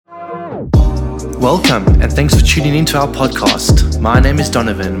Welcome, and thanks for tuning into our podcast. My name is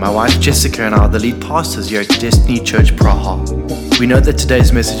Donovan. My wife Jessica and I are the lead pastors here at Destiny Church Praha. We know that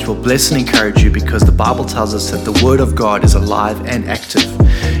today's message will bless and encourage you because the Bible tells us that the Word of God is alive and active.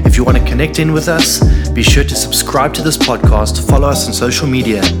 If you want to connect in with us, be sure to subscribe to this podcast, follow us on social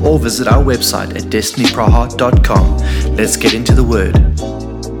media, or visit our website at destinypraha.com. Let's get into the Word.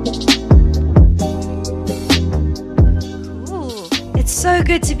 It's so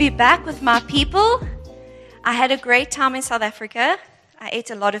good to be back with my people. I had a great time in South Africa. I ate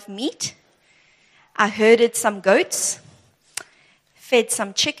a lot of meat. I herded some goats, fed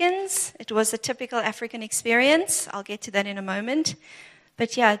some chickens. It was a typical African experience. I'll get to that in a moment.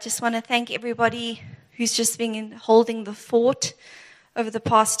 But yeah, I just want to thank everybody who's just been holding the fort over the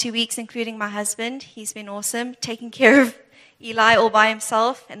past 2 weeks, including my husband. He's been awesome, taking care of Eli all by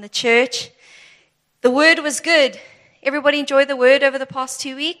himself and the church. The word was good. Everybody enjoy the word over the past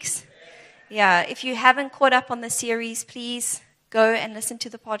 2 weeks? Yeah, if you haven't caught up on the series, please go and listen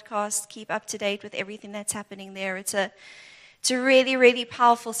to the podcast. Keep up to date with everything that's happening there. It's a really, really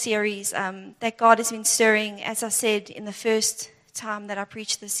powerful series that God has been stirring. As I said in the first time that I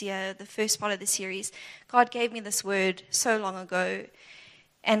preached this year, the first part of the series, God gave me this word so long ago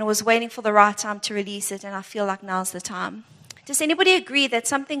and was waiting for the right time to release it, and I feel like now's the time. Does anybody agree that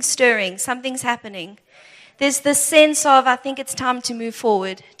something's stirring, something's happening? There's this sense of, I think it's time to move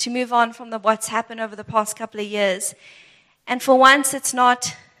forward, to move on from what's happened over the past couple of years. And for once, it's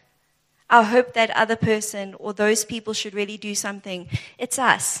not our hope that other person or those people should really do something. It's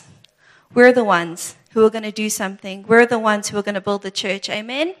us. We're the ones who are going to do something. We're the ones who are going to build the church.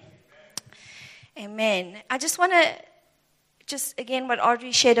 Amen? Amen. I just want to, again, what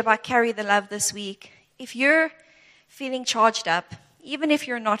Audrey shared about Carry the Love this week. If you're feeling charged up, even if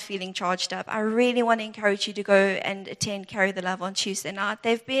you're not feeling charged up, I really want to encourage you to go and attend Carry the Love on Tuesday night.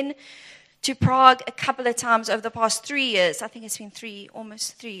 They've been to Prague a couple of times over the past 3 years. I think it's been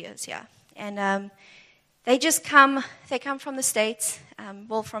almost 3 years, yeah. And they come from the States,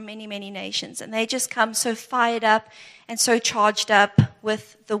 from many, many nations. And they just come so fired up and so charged up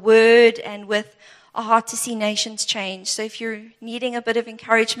with the word and with a heart to see nations change. So if you're needing a bit of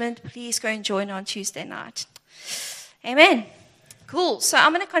encouragement, please go and join on Tuesday night. Amen. Cool. So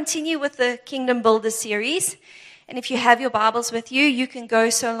I'm going to continue with the Kingdom Builder series. And if you have your Bibles with you, you can go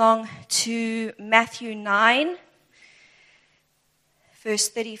so long to Matthew 9, verse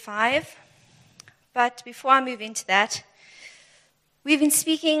 35. But before I move into that, we've been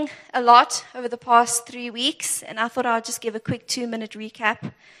speaking a lot over the past 3 weeks, and I thought I'd just give a quick 2-minute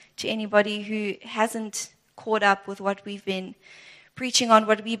recap to anybody who hasn't caught up with what we've been preaching on,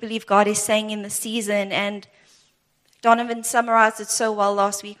 what we believe God is saying in the season. And Donovan summarized it so well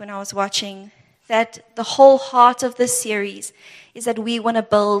last week when I was watching, that the whole heart of this series is that we want to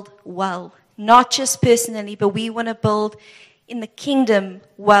build well, not just personally, but we want to build in the kingdom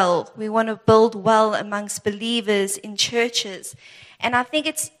well. We want to build well amongst believers in churches. And I think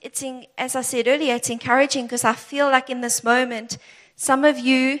as I said earlier, it's encouraging because I feel like in this moment, some of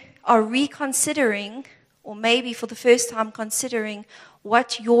you are reconsidering, or maybe for the first time considering,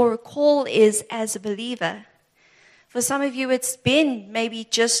 what your call is as a believer. For some of you, it's been maybe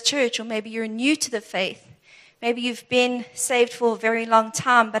just church, or maybe you're new to the faith. Maybe you've been saved for a very long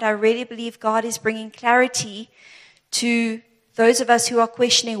time, but I really believe God is bringing clarity to those of us who are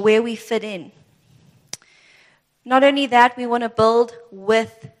questioning where we fit in. Not only that, we want to build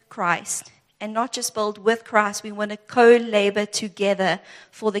with Christ. And not just build with Christ, we want to co-labor together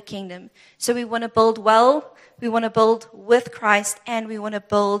for the kingdom. So we want to build well, we want to build with Christ, and we want to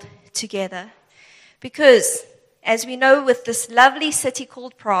build together. Because as we know, with this lovely city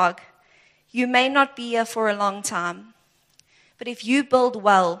called Prague, you may not be here for a long time. But if you build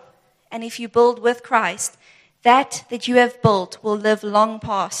well, and if you build with Christ, that you have built will live long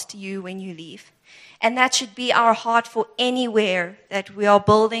past you when you leave. And that should be our heart for anywhere that we are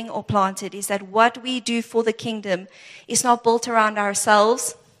building or planted, is that what we do for the kingdom is not built around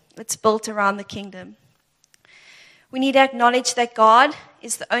ourselves, it's built around the kingdom. We need to acknowledge that God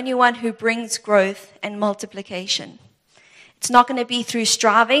is the only one who brings growth and multiplication. It's not going to be through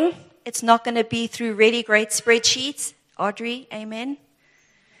striving. It's not going to be through really great spreadsheets. Audrey, amen?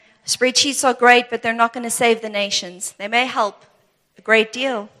 Spreadsheets are great, but they're not going to save the nations. They may help a great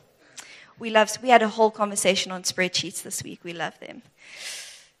deal. We had a whole conversation on spreadsheets this week. We love them.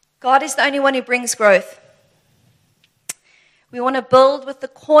 God is the only one who brings growth. We want to build with the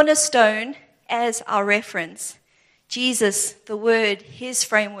cornerstone as our reference. Jesus, the Word, His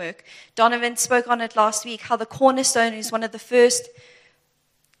framework. Donovan spoke on it last week, how the cornerstone is one of the first,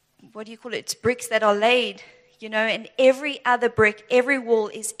 it's bricks that are laid. and every other brick, every wall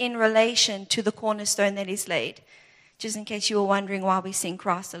is in relation to the cornerstone that is laid. Just in case you were wondering why we sing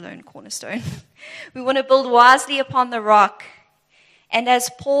Christ alone, cornerstone. We want to build wisely upon the rock. And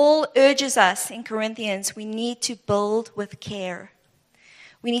as Paul urges us in Corinthians, we need to build with care.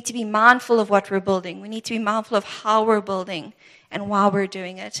 We need to be mindful of what we're building. We need to be mindful of how we're building and why we're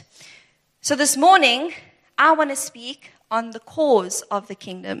doing it. So this morning, I want to speak on the cause of the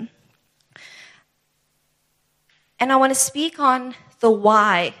kingdom. And I want to speak on the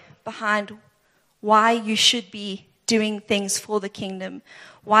why behind why you should be doing things for the kingdom,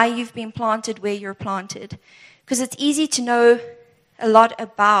 why you've been planted where you're planted. Because it's easy to know a lot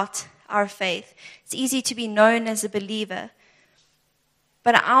about our faith. It's easy to be known as a believer.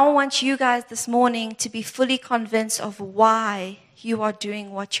 But I want you guys this morning to be fully convinced of why you are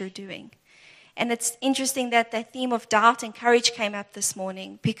doing what you're doing. And it's interesting that the theme of doubt and courage came up this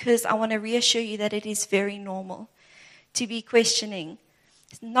morning, because I want to reassure you that it is very normal to be questioning.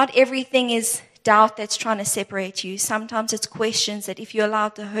 Not everything is doubt that's trying to separate you. Sometimes it's questions that, if you allow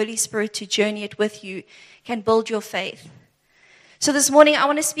the Holy Spirit to journey it with you, can build your faith. So this morning I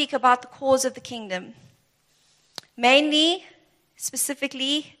want to speak about the cause of the kingdom. Mainly,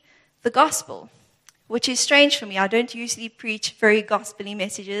 specifically, the gospel, which is strange for me. I don't usually preach very gospel-y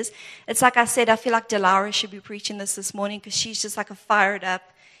messages. It's like I said, I feel like Delara should be preaching this morning, because she's just like a fired up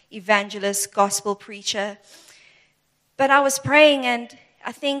evangelist, gospel preacher. But I was praying, and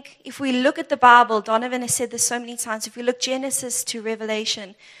I think if we look at the Bible, Donovan has said this so many times, if we look Genesis to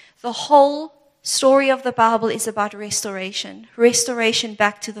Revelation, the whole story of the Bible is about restoration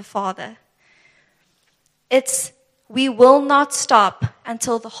back to the Father. We will not stop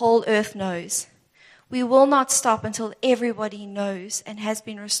until the whole earth knows. We will not stop until everybody knows and has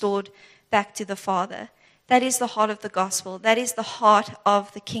been restored back to the Father. That is the heart of the gospel. That is the heart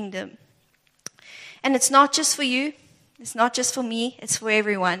of the kingdom. And it's not just for you. It's not just for me, it's for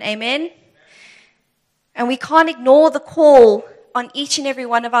everyone. Amen? And we can't ignore the call on each and every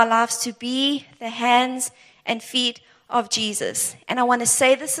one of our lives to be the hands and feet of Jesus. And I want to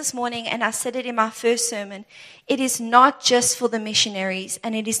say this morning, and I said it in my first sermon, it is not just for the missionaries,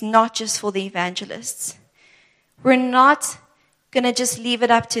 and it is not just for the evangelists. We're not going to just leave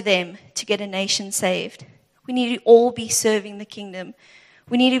it up to them to get a nation saved. We need to all be serving the kingdom.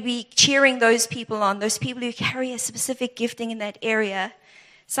 We need to be cheering those people on, those people who carry a specific gifting in that area,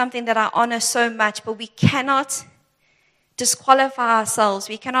 something that I honor so much, but we cannot disqualify ourselves.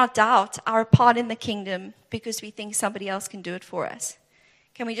 We cannot doubt our part in the kingdom because we think somebody else can do it for us.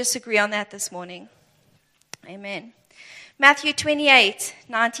 Can we just agree on that this morning? Amen. Matthew 28,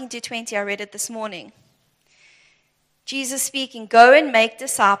 19 to 20, I read it this morning. Jesus speaking, "Go and make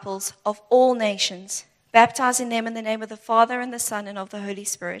disciples of all nations, baptizing them in the name of the Father and the Son and of the Holy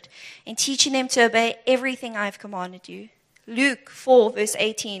Spirit, and teaching them to obey everything I have commanded you." Luke 4, verse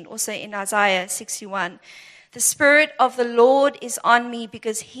 18, also in Isaiah 61. "The Spirit of the Lord is on me,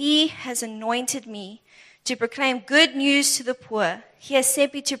 because he has anointed me to proclaim good news to the poor. He has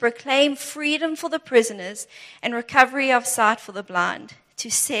sent me to proclaim freedom for the prisoners and recovery of sight for the blind,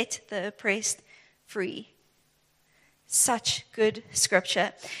 to set the oppressed free." Such good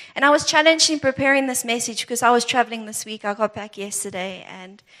scripture. And I was challenged in preparing this message because I was traveling this week. I got back yesterday,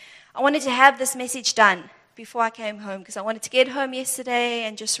 and I wanted to have this message done before I came home, because I wanted to get home yesterday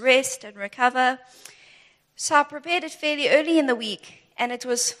and just rest and recover. So I prepared it fairly early in the week, and it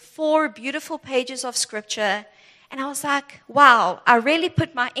was 4 beautiful pages of scripture. And I was like, wow, I really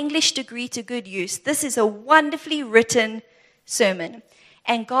put my English degree to good use. This is a wonderfully written sermon.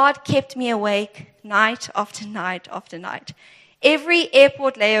 And God kept me awake night after night after night. Every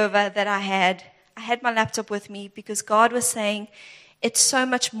airport layover that I had my laptop with me, because God was saying, it's so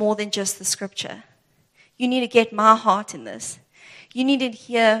much more than just the scripture. You need to get my heart in this. You need to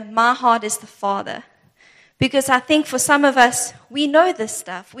hear my heart as the Father. Because I think for some of us, we know this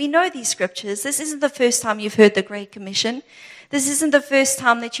stuff. We know these scriptures. This isn't the first time you've heard the Great Commission. This isn't the first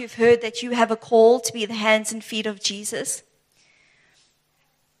time that you've heard that you have a call to be the hands and feet of Jesus.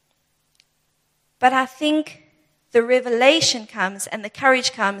 But I think the revelation comes and the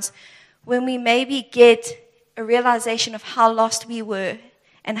courage comes when we maybe get a realization of how lost we were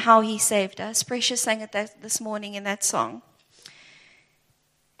and how he saved us. Precious sang it this morning in that song.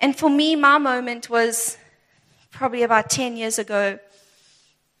 And for me, my moment was probably about 10 years ago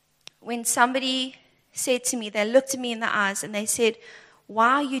when somebody said to me, they looked at me in the eyes and they said, "Why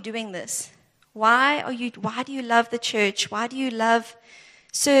are you doing this? Why do you love the church? Why do you love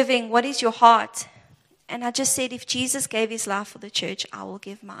serving? What is your heart?" And I just said, if Jesus gave his life for the church, I will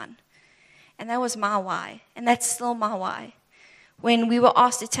give mine. And that was my why. And that's still my why. When we were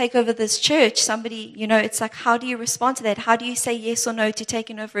asked to take over this church, somebody, it's like, how do you respond to that? How do you say yes or no to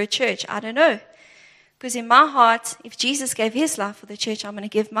taking over a church? I don't know. Because in my heart, if Jesus gave his life for the church, I'm going to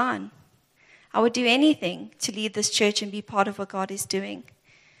give mine. I would do anything to lead this church and be part of what God is doing.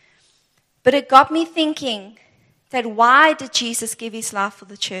 But it got me thinking that why did Jesus give his life for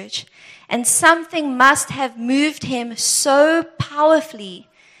the church? And something must have moved him so powerfully.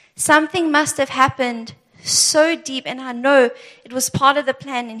 Something must have happened so deep. And I know it was part of the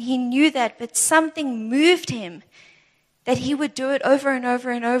plan and he knew that, but something moved him that he would do it over and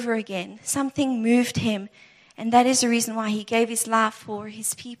over and over again. Something moved him. And that is the reason why he gave his life for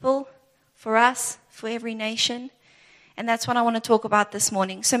his people, for us, for every nation. And that's what I want to talk about this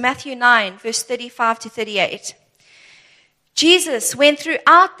morning. So Matthew 9, verse 35 to 38. Jesus went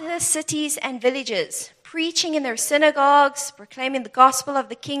throughout the cities and villages, preaching in their synagogues, proclaiming the gospel of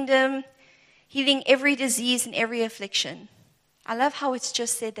the kingdom, healing every disease and every affliction. I love how it's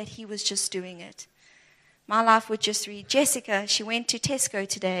just said that he was just doing it. My life would just read, Jessica, she went to Tesco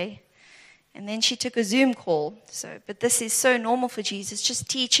today, and then she took a Zoom call. But this is so normal for Jesus, just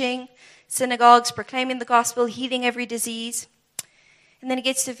teaching, synagogues, proclaiming the gospel, healing every disease. And then it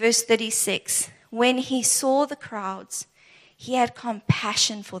gets to verse 36. When he saw the crowds, he had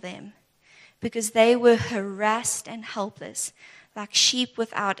compassion for them because they were harassed and helpless, like sheep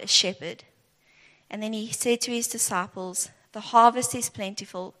without a shepherd. And then he said to his disciples, the harvest is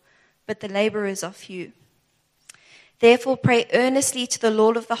plentiful, but the laborers are few. Therefore pray earnestly to the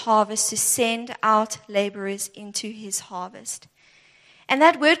Lord of the harvest to send out laborers into his harvest. And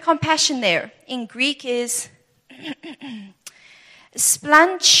that word compassion there in Greek is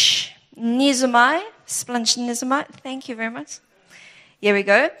splanchnismai. Thank you very much. Here we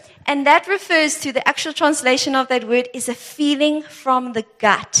go. And that refers to the actual translation of that word is a feeling from the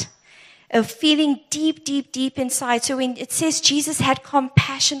gut. A feeling deep, deep, deep inside. So when it says Jesus had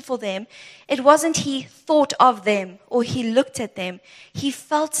compassion for them, it wasn't he thought of them or he looked at them. He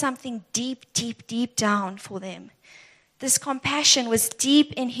felt something deep, deep, deep down for them. This compassion was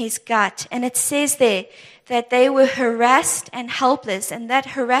deep in his gut. And it says there that they were harassed and helpless. And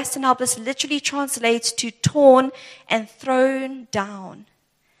that harassed and helpless literally translates to torn and thrown down.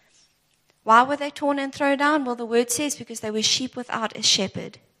 Why were they torn and thrown down? Well, the word says because they were sheep without a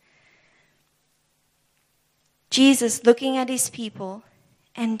shepherd. Jesus looking at his people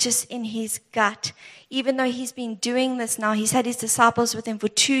and just in his gut, even though he's been doing this now, he's had his disciples with him for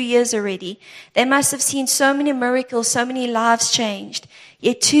 2 years already. They must have seen so many miracles, so many lives changed.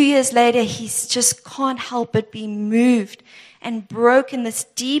 Yet 2 years later, he just can't help but be moved and broken this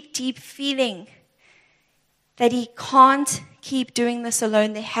deep, deep feeling that he can't keep doing this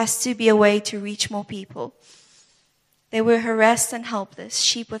alone. There has to be a way to reach more people. They were harassed and helpless,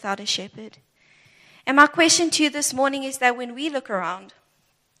 sheep without a shepherd. And my question to you this morning is that when we look around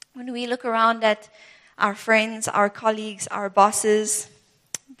at our friends, our colleagues, our bosses,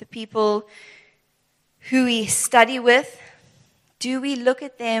 the people who we study with, do we look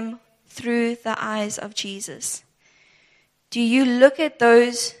at them through the eyes of Jesus? Do you look at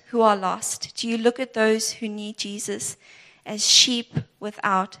those who are lost? Do you look at those who need Jesus as sheep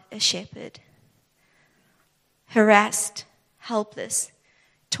without a shepherd? Harassed, helpless,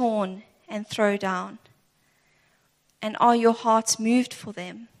 torn, and throw down? And are your hearts moved for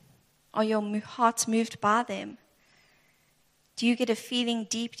them? Are your hearts moved by them? Do you get a feeling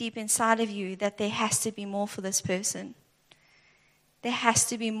deep, deep inside of you that there has to be more for this person? There has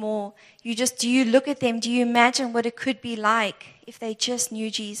to be more. Do you look at them? Do you imagine what it could be like if they just knew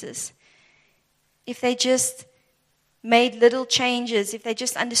Jesus? If they just made little changes, if they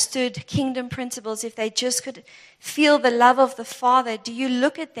just understood kingdom principles, if they just could feel the love of the Father, do you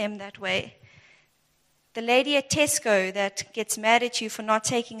look at them that way? The lady at Tesco that gets mad at you for not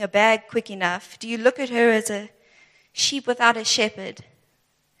taking a bag quick enough, do you look at her as a sheep without a shepherd?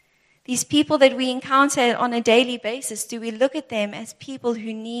 These people that we encounter on a daily basis, do we look at them as people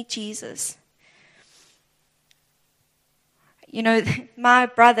who need Jesus? You know, my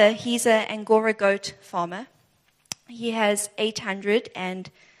brother, he's an Angora goat farmer. He has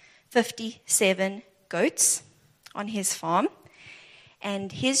 857 goats on his farm.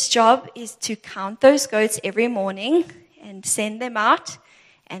 And his job is to count those goats every morning and send them out,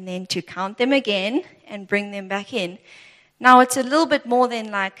 and then to count them again and bring them back in. Now, it's a little bit more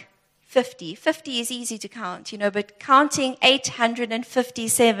than like 50. 50 is easy to count, but counting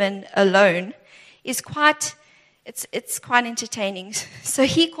 857 alone is quite entertaining. So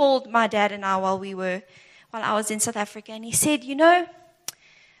he called my dad and I while I was in South Africa, and he said,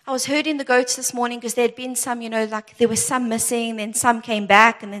 I was herding the goats this morning because there had been some, there were some missing, then some came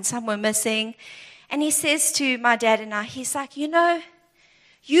back, and then some were missing. And he says to my dad and I, he's like, you know,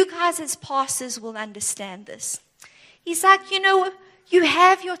 you guys as pastors will understand this. He's like, you know, you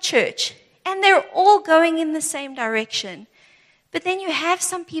have your church, and they're all going in the same direction. But then you have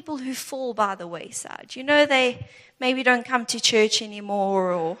some people who fall by the wayside. You know, they maybe don't come to church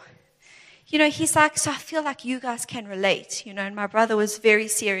anymore, or, you know, he's like, so I feel like you guys can relate, you know, and my brother was very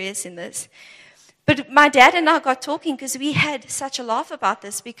serious in this. But my dad and I got talking because we had such a laugh about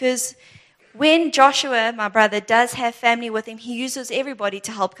this, because when Joshua, my brother, does have family with him, he uses everybody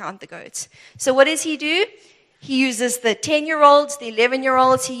to help count the goats. So what does he do? He uses the 10-year-olds, the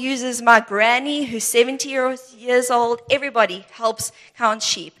 11-year-olds. He uses my granny, who's 70 years old. Everybody helps count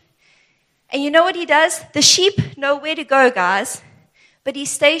sheep. And you know what he does? The sheep know where to go, guys. But he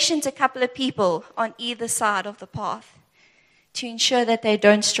stations a couple of people on either side of the path to ensure that they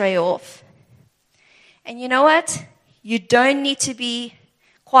don't stray off. And you know what? You don't need to be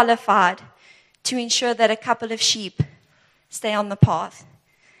qualified to ensure that a couple of sheep stay on the path.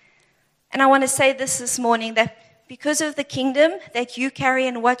 And I want to say this morning, that because of the kingdom that you carry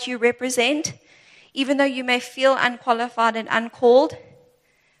and what you represent, even though you may feel unqualified and uncalled,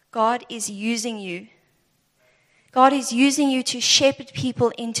 God is using you. God is using you to shepherd people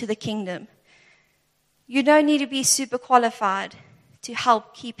into the kingdom. You don't need to be super qualified to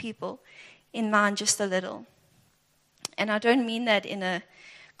help keep people in mind just a little. And I don't mean that in a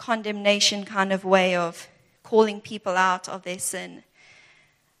condemnation kind of way of calling people out of their sin.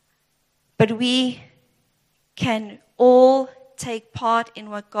 But we can all take part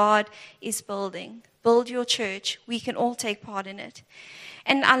in what God is building. Build your church. We can all take part in it.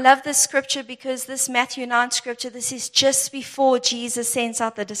 And I love this scripture because this Matthew 9 scripture, this is just before Jesus sends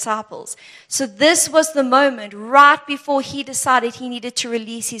out the disciples. So this was the moment right before he decided he needed to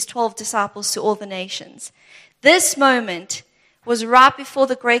release his 12 disciples to all the nations. This moment was right before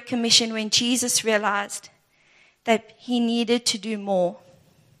the Great Commission, when Jesus realized that he needed to do more.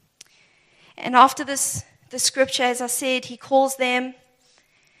 And after this, the scripture, as I said, he calls them,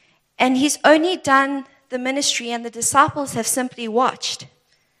 and he's only done the ministry, and the disciples have simply watched.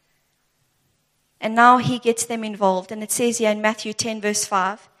 And now he gets them involved. And it says here in Matthew 10, verse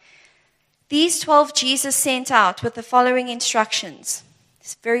 5, these 12 Jesus sent out with the following instructions.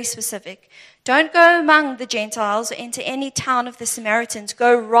 It's very specific. Don't go among the Gentiles or into any town of the Samaritans.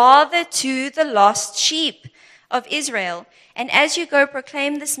 Go rather to the lost sheep of Israel. And as you go,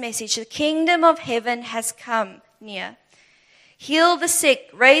 proclaim this message: the kingdom of heaven has come near. Heal the sick,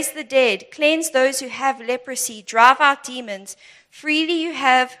 raise the dead, cleanse those who have leprosy, drive out demons. Freely you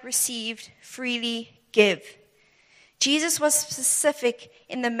have received, freely give. Jesus was specific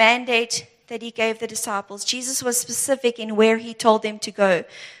in the mandate that he gave the disciples. Jesus was specific in where he told them to go,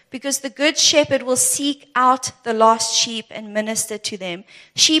 because the good shepherd will seek out the lost sheep and minister to them.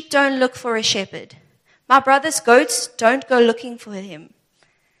 Sheep don't look for a shepherd. My brother's goats don't go looking for him.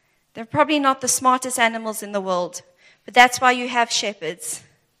 They're probably not the smartest animals in the world, but that's why you have shepherds.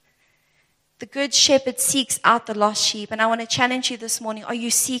 The good shepherd seeks out the lost sheep. And I want to challenge you this morning. Are you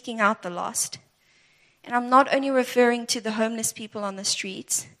seeking out the lost? And I'm not only referring to the homeless people on the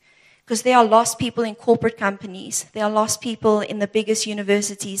streets, because there are lost people in corporate companies. There are lost people in the biggest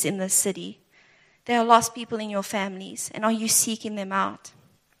universities in the city. There are lost people in your families. And are you seeking them out?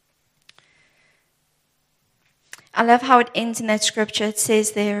 I love how it ends in that scripture. It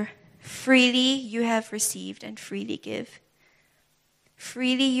says there, freely you have received and freely give.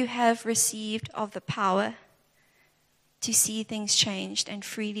 Freely you have received of the power to see things changed, and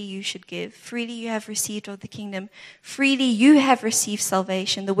freely you should give. Freely you have received of the kingdom. Freely you have received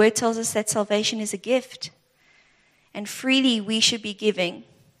salvation. The word tells us that salvation is a gift. And freely we should be giving,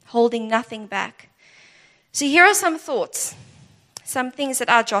 holding nothing back. So here are some thoughts, some things that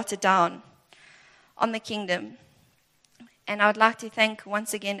I jotted down on the kingdom. And I would like to thank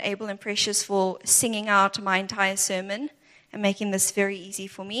once again Abel and Precious for singing out my entire sermon and making this very easy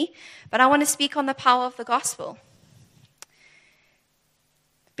for me. But I want to speak on the power of the gospel.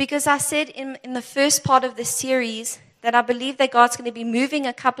 Because I said in the first part of this series that I believe that God's going to be moving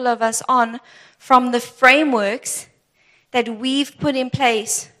a couple of us on from the frameworks that we've put in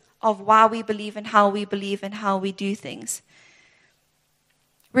place of why we believe and how we believe and how we do things.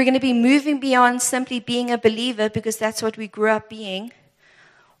 We're going to be moving beyond simply being a believer because that's what we grew up being,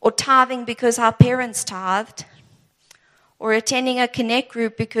 or tithing because our parents tithed, or attending a connect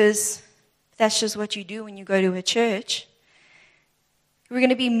group because that's just what you do when you go to a church. We're going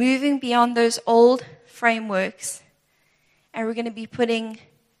to be moving beyond those old frameworks, and we're going to be putting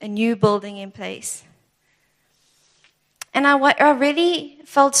a new building in place. And I really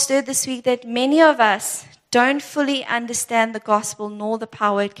felt stirred this week that many of us don't fully understand the gospel nor the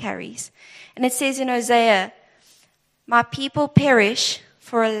power it carries. And it says in Hosea, my people perish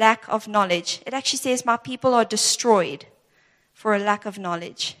for a lack of knowledge. It actually says my people are destroyed for a lack of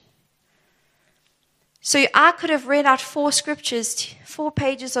knowledge. So I could have read out 4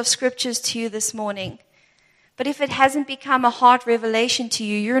 pages of scriptures to you this morning. But if it hasn't become a heart revelation to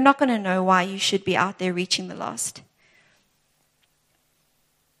you, you're not going to know why you should be out there reaching the lost.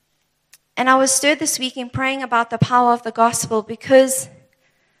 And I was stirred this week in praying about the power of the gospel because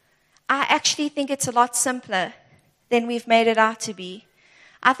I actually think it's a lot simpler than we've made it out to be.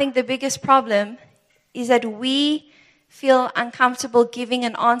 I think the biggest problem is that we feel uncomfortable giving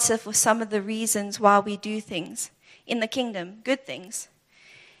an answer for some of the reasons why we do things in the kingdom, good things.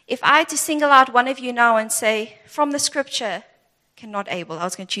 If I had to single out one of you now and say, from the scripture, not Abel, I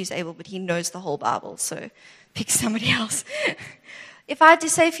was going to choose Abel, but he knows the whole Bible, so pick somebody else. If I had to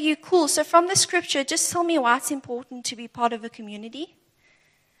say for you, cool, so from the scripture, just tell me why it's important to be part of a community.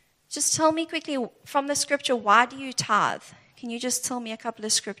 Just tell me quickly from the scripture, why do you tithe? Can you just tell me a couple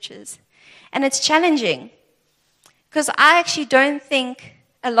of scriptures? And it's challenging because I actually don't think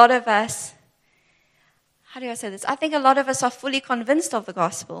a lot of us, how do I say this? I think a lot of us are fully convinced of the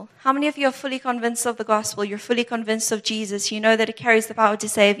gospel. How many of you are fully convinced of the gospel? You're fully convinced of Jesus. You know that it carries the power to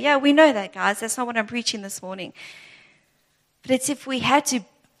save. Yeah, we know that, guys. That's not what I'm preaching this morning. But it's if we had to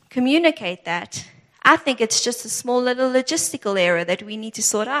communicate that, I think it's just a small little logistical error that we need to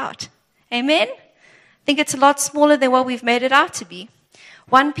sort out. Amen? I think it's a lot smaller than what we've made it out to be.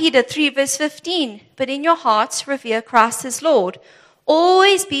 1 Peter 3 verse 15, but in your hearts revere Christ as Lord.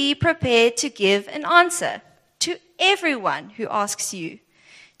 Always be prepared to give an answer to everyone who asks you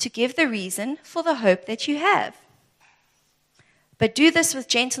to give the reason for the hope that you have. But do this with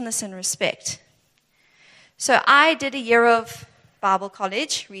gentleness and respect. So I did a year of Bible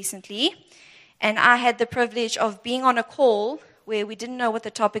college recently, and I had the privilege of being on a call where we didn't know what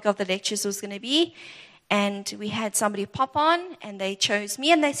the topic of the lectures was going to be. And we had somebody pop on, and they chose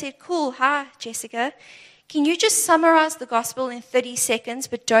me, and they said, cool, hi, Jessica. Can you just summarize the gospel in 30 seconds,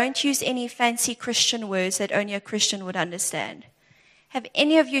 but don't use any fancy Christian words that only a Christian would understand? Have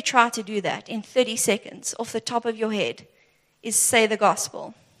any of you tried to do that in 30 seconds off the top of your head? Is say the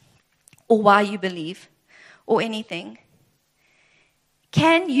gospel, or why you believe, or anything?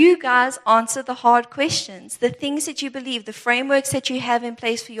 Can you guys answer the hard questions, the things that you believe, the frameworks that you have in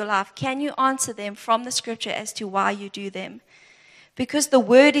place for your life? Can you answer them from the scripture as to why you do them? Because the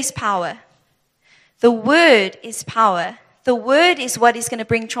word is power. The word is power. The word is what is going to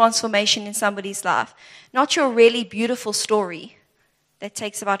bring transformation in somebody's life, not your really beautiful story that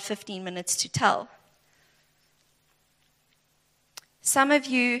takes about 15 minutes to tell. Some of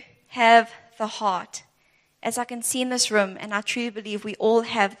you have the heart. As I can see in this room, and I truly believe we all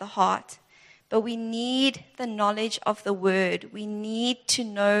have the heart, but we need the knowledge of the word. We need to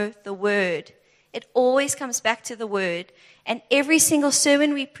know the word. It always comes back to the word. And every single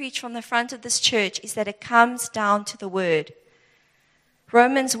sermon we preach from the front of this church is that it comes down to the word.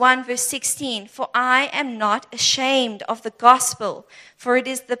 Romans 1 verse 16, for I am not ashamed of the gospel, for it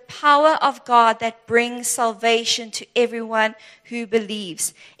is the power of God that brings salvation to everyone who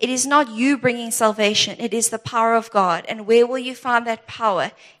believes. It is not you bringing salvation, it is the power of God. And where will you find that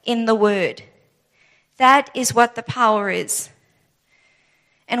power? In the word. That is what the power is.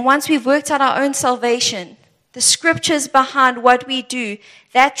 And once we've worked out our own salvation, the scriptures behind what we do,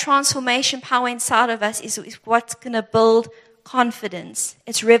 that transformation power inside of us is what's going to build confidence.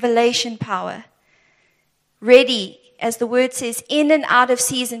 It's revelation power. Ready, as the word says, in and out of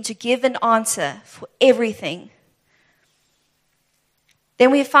season to give an answer for everything.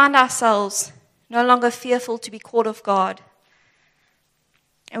 Then we find ourselves no longer fearful to be caught off guard.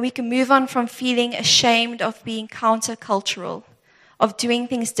 And we can move on from feeling ashamed of being countercultural, of doing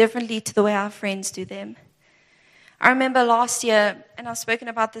things differently to the way our friends do them. I remember last year, and I've spoken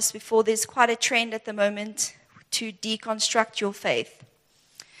about this before, there's quite a trend at the moment to deconstruct your faith,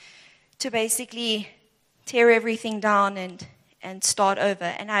 to basically tear everything down and start over.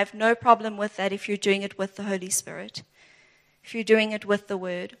 And I have no problem with that if you're doing it with the Holy Spirit, if you're doing it with the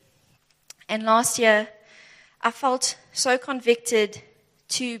Word. And last year, I felt so convicted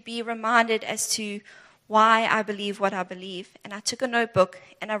to be reminded as to why I believe what I believe. And I took a notebook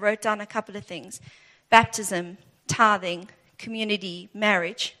and I wrote down a couple of things: baptism, tithing, community,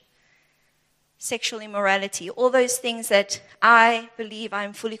 marriage, sexual immorality, all those things that I believe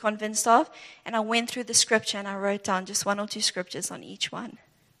I'm fully convinced of. And I went through the scripture and I wrote down just 1 or 2 scriptures on each one.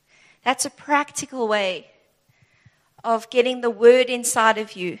 That's a practical way of getting the word inside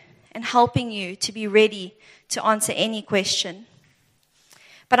of you and helping you to be ready to answer any question.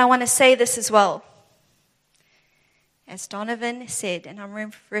 But I want to say this as well. as Donovan said, and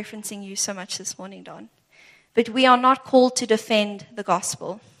I'm referencing you so much this morning, Don, but we are not called to defend the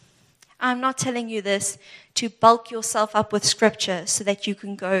gospel. I'm not telling you this to bulk yourself up with scripture so that you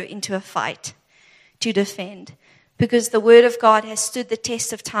can go into a fight to defend, because the word of God has stood the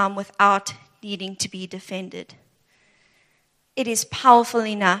test of time without needing to be defended. It is powerful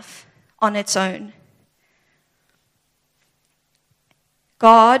enough on its own.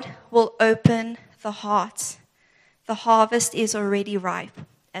 God will open the hearts. The harvest is already ripe,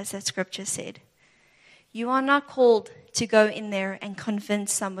 as that scripture said. You are not called to go in there and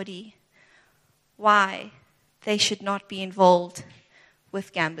convince somebody why they should not be involved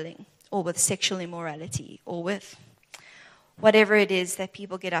with gambling or with sexual immorality or with whatever it is that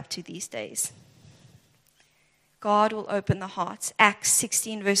people get up to these days. God will open the hearts. Acts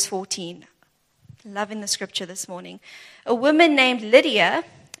 16 verse 14. Loving the scripture this morning. A woman named Lydia,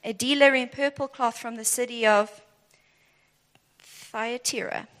 a dealer in purple cloth from the city of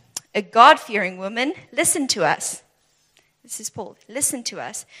Thyatira, a God-fearing woman, listened to us. This is Paul. Listen to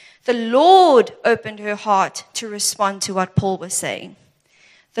us. The Lord opened her heart to respond to what Paul was saying.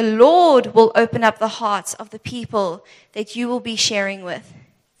 The Lord will open up the hearts of the people that you will be sharing with,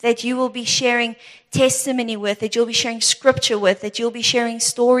 that you will be sharing testimony with, that you'll be sharing scripture with, that you'll be sharing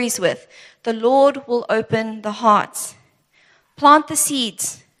stories with. The Lord will open the hearts. Plant the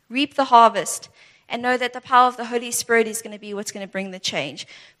seeds, reap the harvest, and know that the power of the Holy Spirit is going to be what's going to bring the change.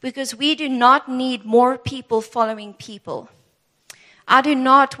 Because we do not need more people following people. I do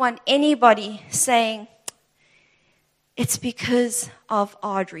not want anybody saying, it's because of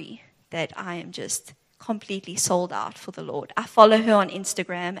Audrey that I am just completely sold out for the Lord. I follow her on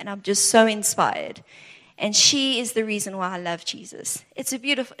Instagram and I'm just so inspired. And she is the reason why I love Jesus. It's a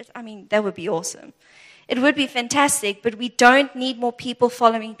beautiful, that would be awesome. It would be fantastic, but we don't need more people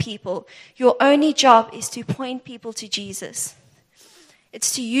following people. Your only job is to point people to Jesus.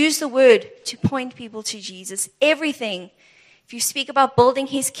 It's to use the word to point people to Jesus. Everything. If you speak about building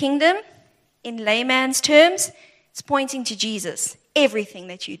his kingdom in layman's terms, it's pointing to Jesus. Everything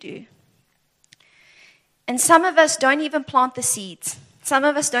that you do. And some of us don't even plant the seeds. Some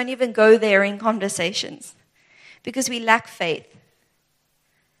of us don't even go there in conversations because we lack faith.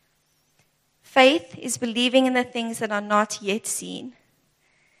 Faith is believing in the things that are not yet seen.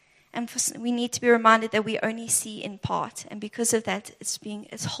 And we need to be reminded that we only see in part. And because of that,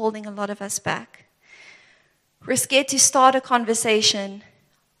 it's holding a lot of us back. We're scared to start a conversation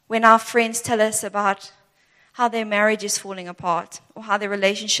when our friends tell us about how their marriage is falling apart or how their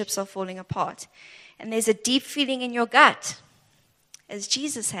relationships are falling apart. And there's a deep feeling in your gut, as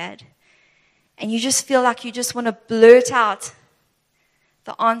Jesus had. And you just feel like you just want to blurt out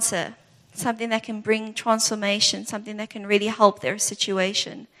the answer. Something that can bring transformation, something that can really help their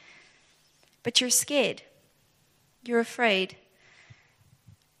situation. But you're scared. You're afraid.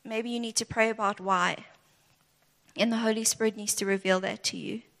 Maybe you need to pray about why. And the Holy Spirit needs to reveal that to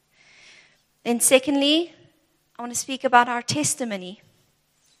you. Then secondly, I want to speak about our testimony.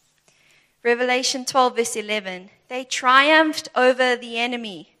 Revelation 12 verse 11. They triumphed over the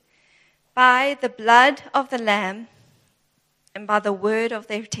enemy by the blood of the Lamb and by the word of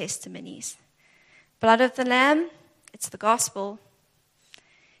their testimonies. Blood of the Lamb, it's the gospel.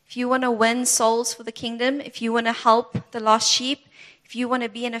 If you want to win souls for the kingdom, if you want to help the lost sheep, if you want to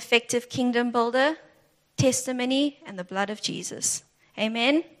be an effective kingdom builder, testimony and the blood of Jesus.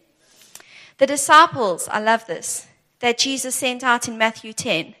 Amen? The disciples, I love this, that Jesus sent out in Matthew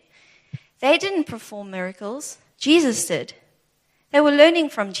 10. They didn't perform miracles. Jesus did. They were learning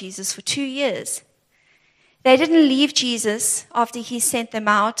from Jesus for 2 years. They didn't leave Jesus after he sent them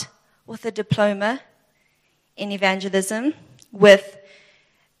out with a diploma in evangelism, with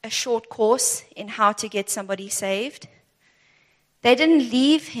a short course in how to get somebody saved. They didn't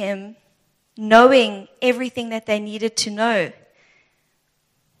leave him knowing everything that they needed to know.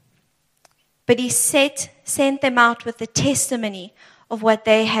 But he sent them out with the testimony of what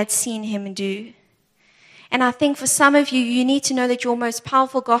they had seen him do. And I think for some of you, you need to know that your most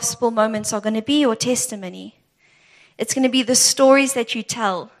powerful gospel moments are going to be your testimony. It's going to be the stories that you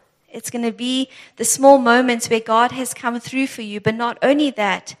tell. It's going to be the small moments where God has come through for you. But not only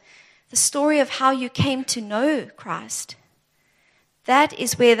that, the story of how you came to know Christ. That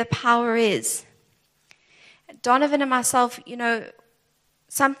is where the power is. Donovan and myself,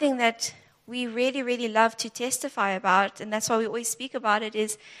 something that we really, really love to testify about, and that's why we always speak about it,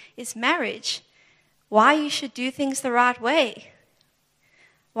 is marriage. Why you should do things the right way.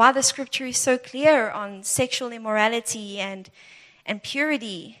 Why the scripture is so clear on sexual immorality and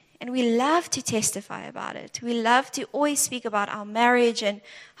purity And we love to testify about it. We love to always speak about our marriage and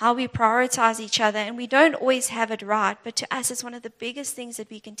how we prioritize each other. And we don't always have it right, but to us it's one of the biggest things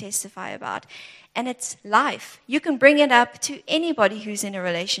that we can testify about. And it's life. You can bring it up to anybody who's in a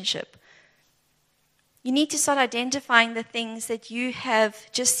relationship. You need to start identifying the things that you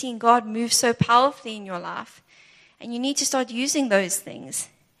have just seen God move so powerfully in your life. And you need to start using those things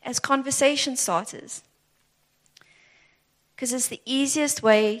as conversation starters. Because it's the easiest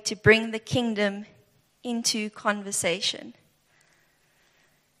way to bring the kingdom into conversation.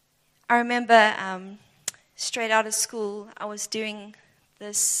 I remember straight out of school, I was doing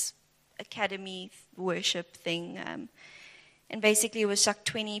this academy worship thing. And basically it was like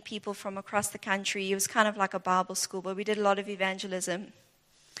 20 people from across the country. It was kind of like a Bible school, but we did a lot of evangelism.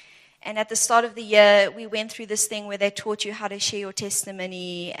 And at the start of the year, we went through this thing where they taught you how to share your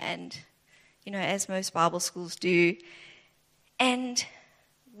testimony and, as most Bible schools do. And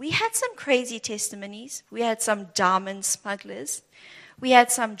we had some crazy testimonies. We had some diamond smugglers. We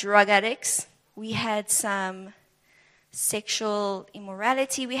had some drug addicts. We had some sexual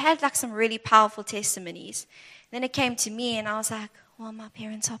immorality. We had like some really powerful testimonies. Then it came to me and I was like, well, my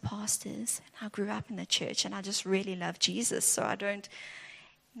parents are pastors. And I grew up in the church and I just really love Jesus. So I didn't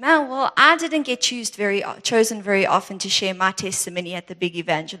get chosen very often to share my testimony at the big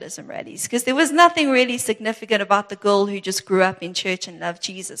evangelism rallies because there was nothing really significant about the girl who just grew up in church and loved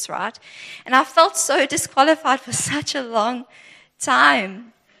Jesus, right? And I felt so disqualified for such a long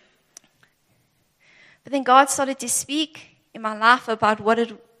time. But then God started to speak in my life about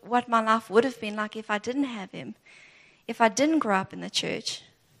what my life would have been like if I didn't have Him, if I didn't grow up in the church.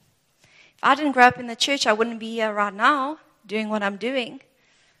 If I didn't grow up in the church, I wouldn't be here right now doing what I'm doing.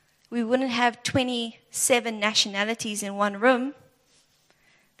 We wouldn't have 27 nationalities in one room.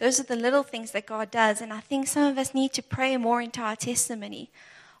 Those are the little things that God does. And I think some of us need to pray more into our testimony.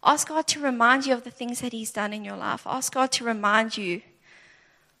 Ask God to remind you of the things that He's done in your life. Ask God to remind you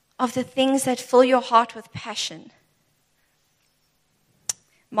of the things that fill your heart with passion.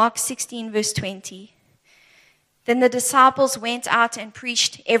 Mark 16, verse 20. Then the disciples went out and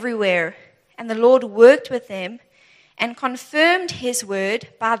preached everywhere, and the Lord worked with them and confirmed His word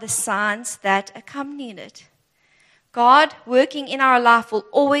by the signs that accompanied it. God working in our life will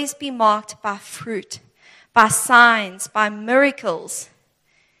always be marked by fruit, by signs, by miracles,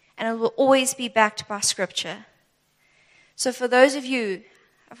 and it will always be backed by Scripture. So for those of you,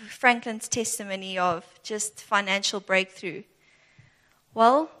 Franklin's testimony of just financial breakthrough,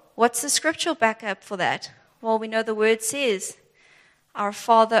 well, what's the scriptural backup for that? Well, we know the word says, our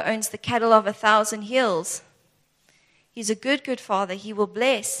Father owns the cattle of 1,000 hills. He's a good Father. He will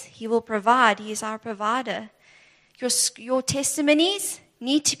bless. He will provide. He is our provider. Your testimonies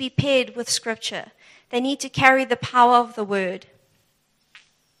need to be paired with Scripture. They need to carry the power of the Word.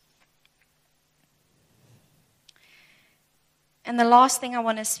 And the last thing I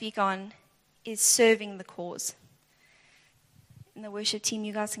want to speak on is serving the cause. In the worship team,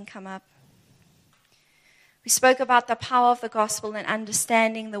 you guys can come up. We spoke about the power of the gospel and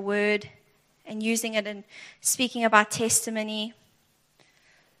understanding the Word and using it and speaking about testimony.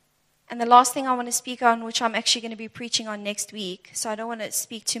 And the last thing I want to speak on, which I'm actually going to be preaching on next week, so I don't want to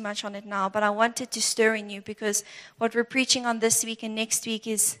speak too much on it now, but I wanted to stir in you because what we're preaching on this week and next week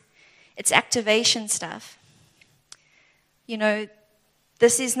it's activation stuff.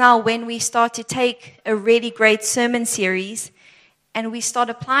 This is now when we start to take a really great sermon series and we start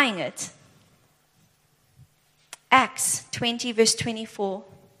applying it. Acts 20, verse 24.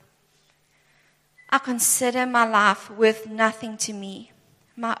 I consider my life worth nothing to me.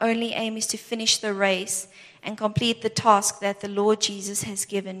 My only aim is to finish the race and complete the task that the Lord Jesus has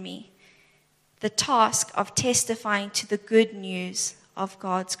given me. The task of testifying to the good news of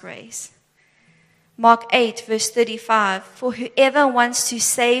God's grace. Mark 8, verse 35. For whoever wants to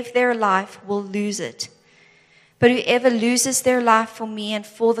save their life will lose it. But whoever loses their life for me and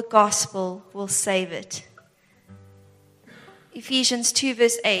for the gospel will save it. Ephesians 2,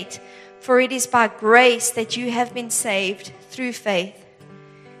 verse 8. For it is by grace that you have been saved through faith.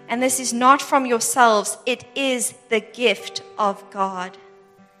 And this is not from yourselves, it is the gift of God.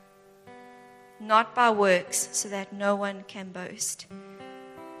 Not by works, so that no one can boast.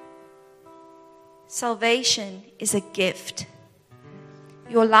 Salvation is a gift.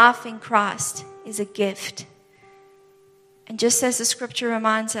 Your life in Christ is a gift. And just as the scripture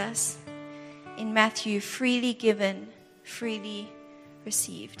reminds us in Matthew, freely given, freely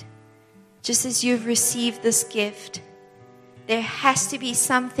received. Just as you've received this gift, there has to be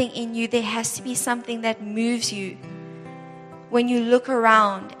something in you, there has to be something that moves you when you look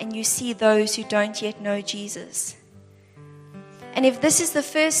around and you see those who don't yet know Jesus. And if this is the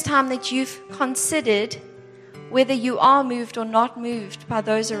first time that you've considered whether you are moved or not moved by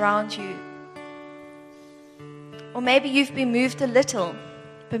those around you, or maybe you've been moved a little,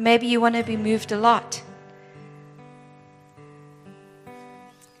 but maybe you want to be moved a lot,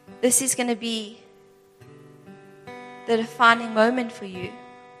 this is going to be the defining moment for you,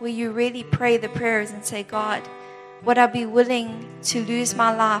 where you really pray the prayers and say, God, would I be willing to lose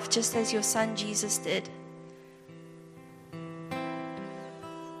my life just as your son Jesus did?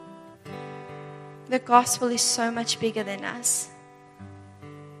 The gospel is so much bigger than us.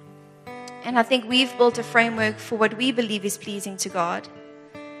 And I think we've built a framework for what we believe is pleasing to God.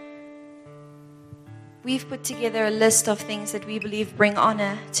 We've put together a list of things that we believe bring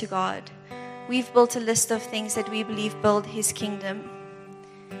honor to God. We've built a list of things that we believe build His kingdom.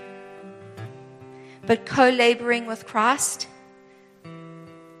 But co-laboring with Christ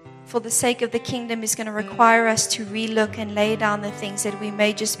for the sake of the kingdom is going to require us to relook and lay down the things that we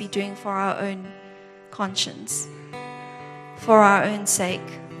may just be doing for our own conscience, for our own sake.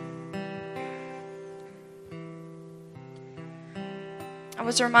 I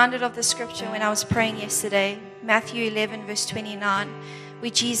was reminded of the scripture when I was praying yesterday, Matthew 11 verse 29,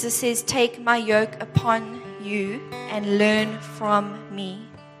 where Jesus says, take my yoke upon you and learn from me.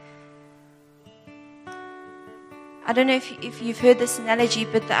 I don't know if you've heard this analogy,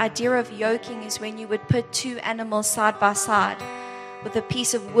 but the idea of yoking is when you would put two animals side by side with a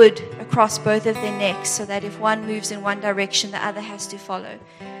piece of wood across both of their necks, so that if one moves in one direction, the other has to follow.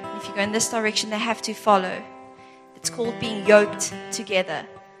 And if you go in this direction, they have to follow. It's called being yoked together.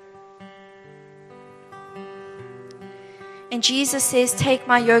 And Jesus says, take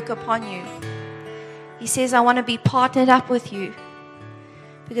my yoke upon you. He says, I want to be partnered up with you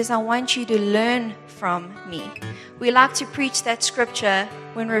because I want you to learn from me. We like to preach that scripture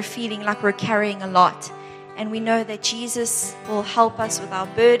when we're feeling like we're carrying a lot. And we know that Jesus will help us with our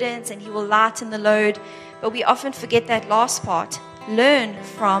burdens and He will lighten the load. But we often forget that last part. Learn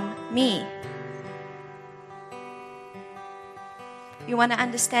from me. You want to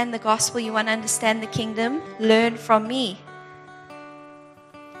understand the gospel? You want to understand the kingdom? Learn from me.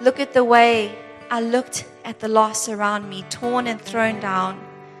 Look at the way I looked at the loss around me, torn and thrown down.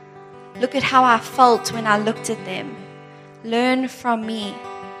 Look at how I felt when I looked at them. Learn from me.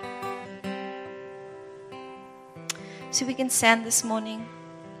 So we can stand this morning.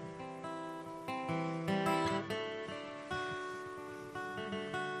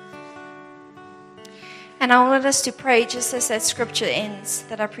 And I want us to pray just as that scripture ends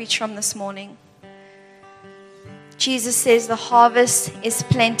that I preached from this morning. Jesus says the harvest is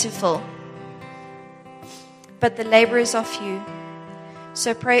plentiful, but the laborers are few.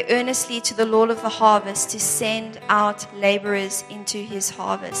 So pray earnestly to the Lord of the harvest to send out laborers into His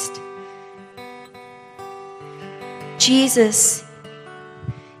harvest. Jesus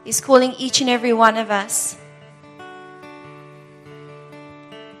is calling each and every one of us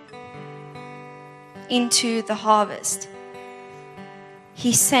into the harvest.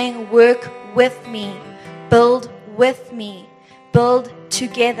 He's saying, work with me, build with me, build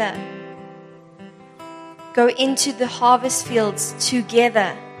together. Go into the harvest fields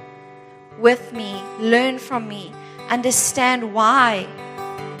together with me, learn from me, understand why.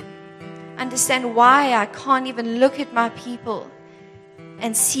 Understand why I can't even look at my people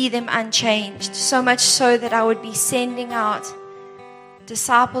and see them unchanged. So much so that I would be sending out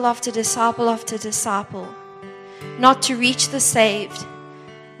disciple after disciple after disciple. Not to reach the saved,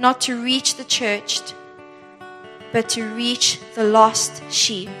 not to reach the churched, but to reach the lost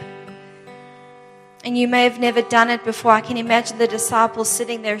sheep. And you may have never done it before. I can imagine the disciples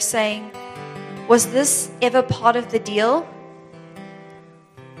sitting there saying, was this ever part of the deal?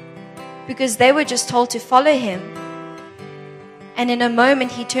 Because they were just told to follow Him. And in a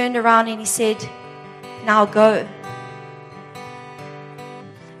moment He turned around and He said, now go.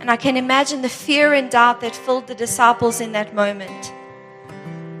 And I can imagine the fear and doubt that filled the disciples in that moment.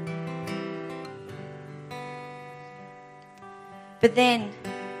 But then,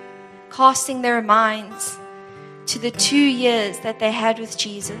 casting their minds to the 2 years that they had with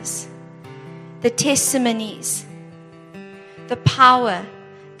Jesus, the testimonies, the power,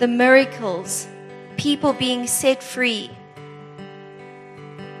 the miracles, people being set free,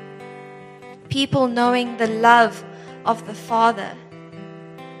 people knowing the love of the Father.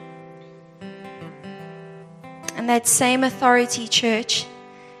 And that same authority, church,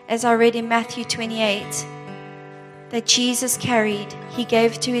 as I read in Matthew 28, that Jesus carried, He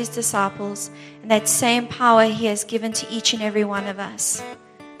gave to His disciples, and that same power He has given to each and every one of us.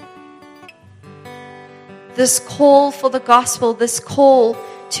 This call for the gospel, this call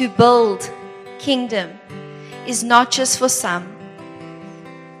to build kingdom is not just for some.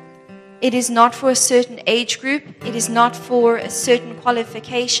 It is not for a certain age group. It is not for a certain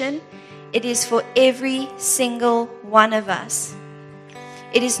qualification. It is for every single one of us.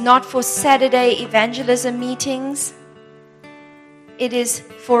 It is not for Saturday evangelism meetings. It is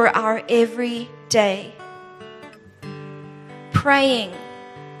for our everyday. Praying,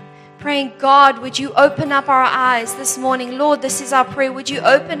 God, would you open up our eyes this morning? Lord, this is our prayer. Would you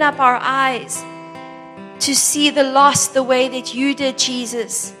open up our eyes to see the lost the way that you did,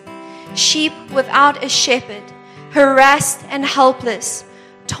 Jesus? Sheep without a shepherd, harassed and helpless,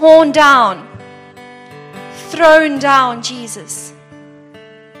 torn down, thrown down, Jesus.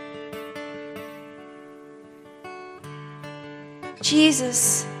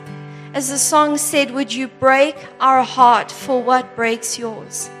 Jesus, as the song said, would you break our heart for what breaks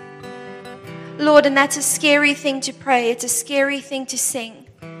yours? Lord, and that's a scary thing to pray. It's a scary thing to sing.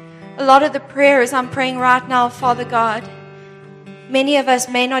 A lot of the prayers I'm praying right now, Father God, many of us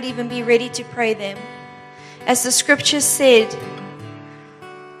may not even be ready to pray them. As the scripture said,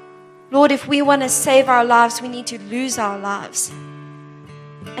 Lord, if we want to save our lives, we need to lose our lives.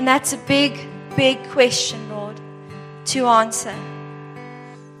 And that's a big, big question, Lord, to answer.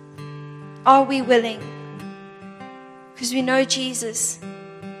 Are we willing? Because we know, Jesus,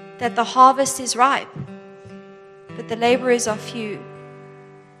 that the harvest is ripe, but the laborers are few.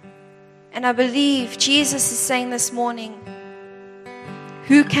 And I believe Jesus is saying this morning,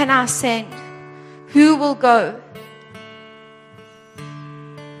 who can I send? Who will go?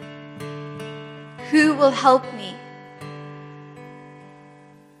 Who will help me?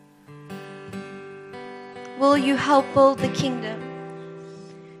 Will you help build the kingdom?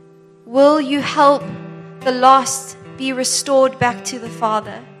 Will you help the lost be restored back to the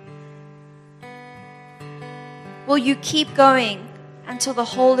Father? Will you keep going until the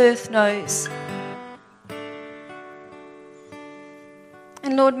whole earth knows?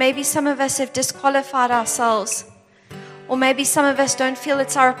 And Lord, maybe some of us have disqualified ourselves, or maybe some of us don't feel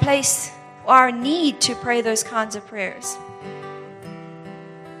it's our place or our need to pray those kinds of prayers.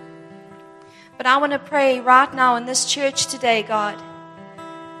 But I want to pray right now in this church today, God,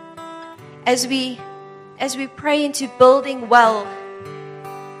 as we pray into building well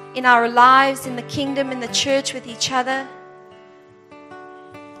in our lives, in the kingdom, in the church, with each other.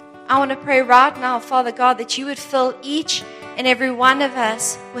 I want to pray right now, Father God, that you would fill each and every one of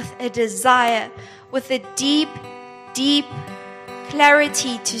us with a desire, with a deep, deep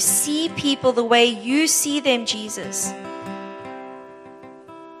clarity to see people the way you see them, Jesus.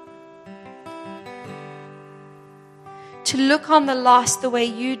 To look on the lost the way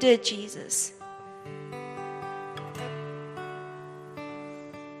you did, Jesus.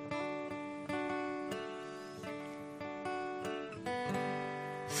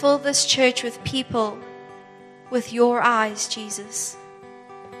 Fill this church with people with your eyes, Jesus.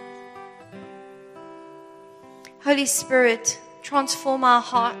 Holy Spirit, transform our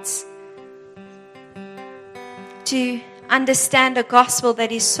hearts to understand a gospel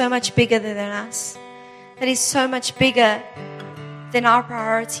that is so much bigger than us, that is so much bigger than our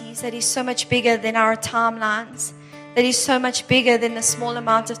priorities, that is so much bigger than our timelines, that is so much bigger than the small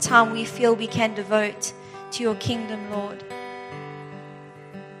amount of time we feel we can devote to your kingdom, Lord.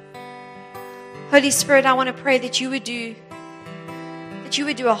 Holy Spirit, I want to pray that you would do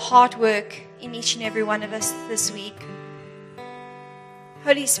a heart work in each and every one of us this week.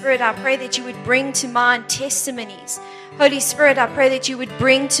 Holy Spirit, I pray that you would bring to mind testimonies. Holy Spirit, I pray that you would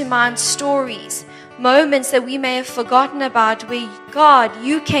bring to mind stories, moments that we may have forgotten about, where God,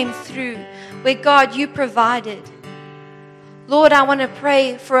 you came through, where God, you provided. Lord, I want to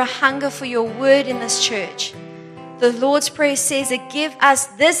pray for a hunger for your word in this church. The Lord's Prayer says that give us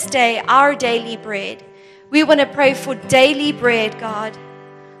this day our daily bread. We want to pray for daily bread, God,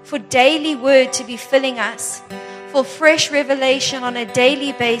 for daily word to be filling us, for fresh revelation on a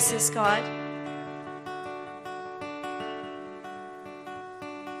daily basis, God.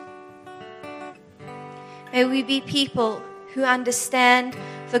 May we be people who understand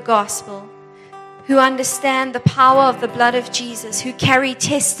the gospel, who understand the power of the blood of Jesus, who carry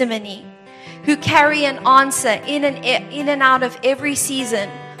testimony, who carry an answer in and out of every season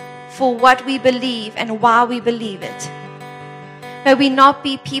for what we believe and why we believe it. May we not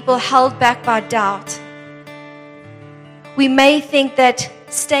be people held back by doubt. We may think that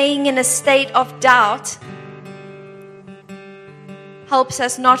staying in a state of doubt helps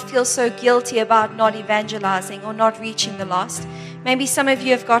us not feel so guilty about not evangelizing or not reaching the lost. Maybe some of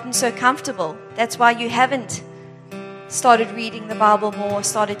you have gotten so comfortable. That's why you haven't started reading the Bible more,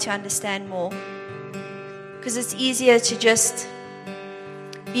 started to understand more. Because it's easier to just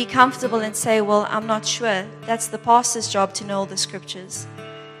be comfortable and say, well, I'm not sure. That's the pastor's job to know all the scriptures.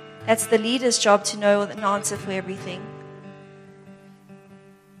 That's the leader's job to know an answer for everything.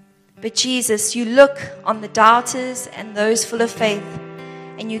 But Jesus, you look on the doubters and those full of faith,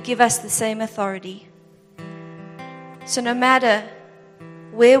 and you give us the same authority. So no matter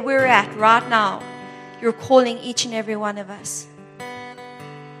where we're at right now, you're calling each and every one of us.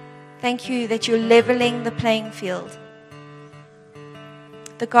 Thank you that you're leveling the playing field.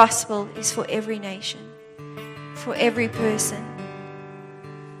 The gospel is for every nation, for every person.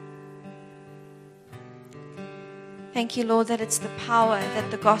 Thank you, Lord, that it's the power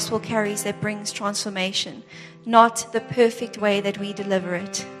that the gospel carries that brings transformation, not the perfect way that we deliver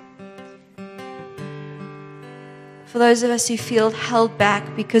it. For those of us who feel held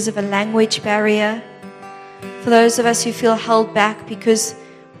back because of a language barrier, for those of us who feel held back because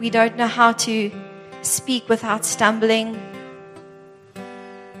we don't know how to speak without stumbling,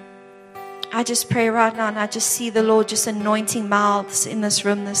 I just pray right now, and I just see the Lord just anointing mouths in this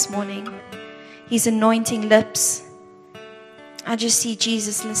room this morning. He's anointing lips. I just see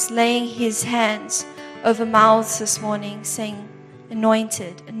Jesus just laying his hands over mouths this morning, saying,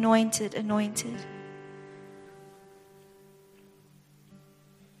 anointed, anointed, anointed.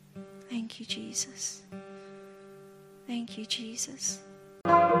 Thank you, Jesus. Thank you, Jesus.